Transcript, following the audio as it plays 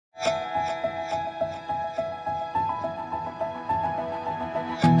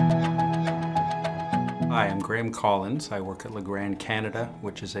Hi, I'm Graham Collins. I work at Legrand Canada,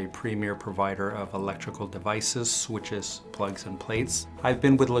 which is a premier provider of electrical devices, switches, plugs, and plates. I've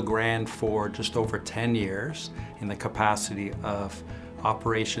been with Legrand for just over 10 years in the capacity of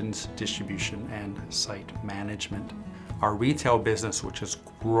operations, distribution, and site management. Our retail business, which has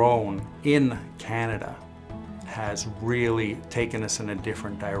grown in Canada, has really taken us in a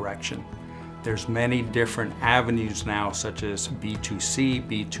different direction. There's many different avenues now, such as B2C,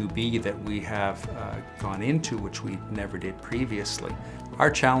 B2B, that we have gone into, which we never did previously.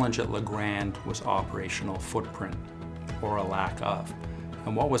 Our challenge at Legrand was operational footprint, or a lack of.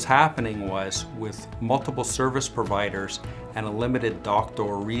 And what was happening was, with multiple service providers and a limited dock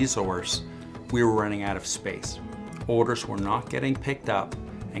door resource, we were running out of space. Orders were not getting picked up,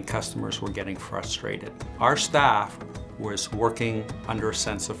 and customers were getting frustrated. Our staff was working under a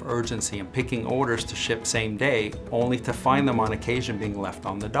sense of urgency and picking orders to ship same day, only to find them on occasion being left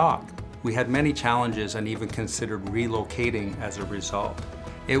on the dock. We had many challenges and even considered relocating as a result.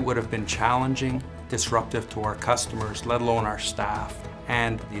 It would have been challenging, disruptive to our customers, let alone our staff,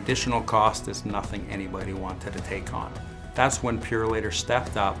 and the additional cost is nothing anybody wanted to take on. That's when Purolator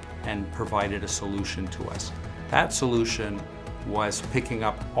stepped up and provided a solution to us. That solution was picking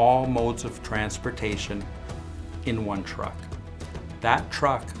up all modes of transportation in one truck. That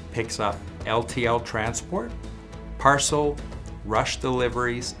truck picks up LTL transport, parcel, rush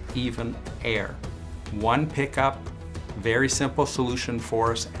deliveries, even air. One pickup, very simple solution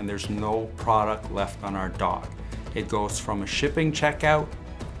for us, and there's no product left on our dock. It goes from a shipping checkout,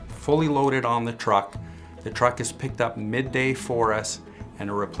 fully loaded on the truck. The truck is picked up midday for us, and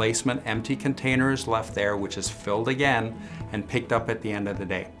a replacement empty container is left there, which is filled again and picked up at the end of the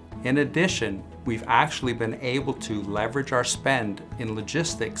day. In addition, we've actually been able to leverage our spend in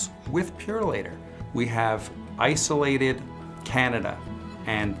logistics with Purolator. We have isolated Canada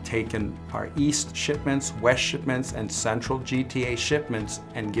and taken our east shipments, west shipments, and central GTA shipments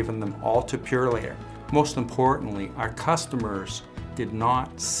and given them all to Purolator. Most importantly, our customers did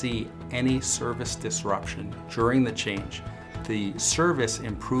not see any service disruption during the change. The service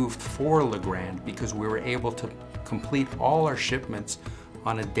improved for Legrand because we were able to complete all our shipments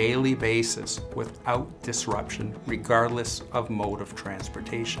on a daily basis without disruption, regardless of mode of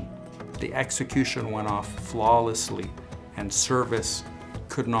transportation. The execution went off flawlessly, and service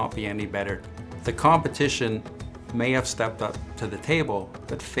could not be any better. The competition may have stepped up to the table,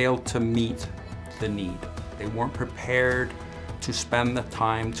 but failed to meet the need. They weren't prepared to spend the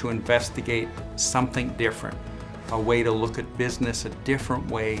time to investigate something different, a way to look at business a different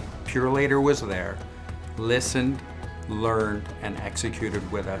way. Purolator was there, listened, learned, and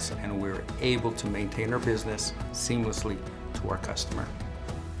executed with us, and we were able to maintain our business seamlessly to our customer.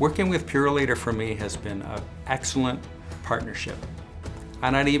 Working with Purolator for me has been an excellent partnership,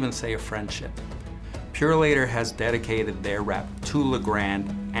 and I'd even say a friendship. Purolator has dedicated their rep to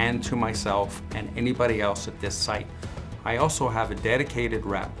Legrand and to myself and anybody else at this site. I also have a dedicated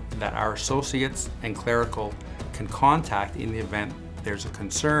rep that our associates and clerical can contact in the event there's a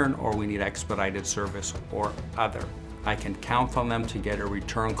concern or we need expedited service or other. I can count on them to get a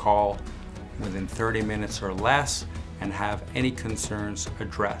return call within 30 minutes or less and have any concerns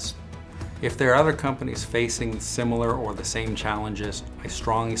addressed. If there are other companies facing similar or the same challenges, I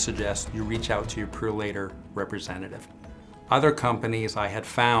strongly suggest you reach out to your Purolator representative. Other companies I had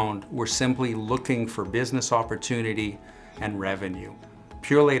found were simply looking for business opportunity and revenue.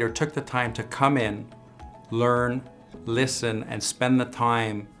 Purolator took the time to come in, learn, listen, and spend the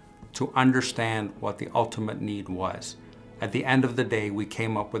time to understand what the ultimate need was. At the end of the day, we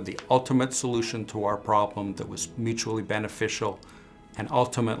came up with the ultimate solution to our problem that was mutually beneficial and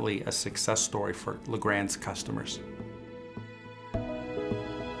ultimately a success story for Legrand's customers.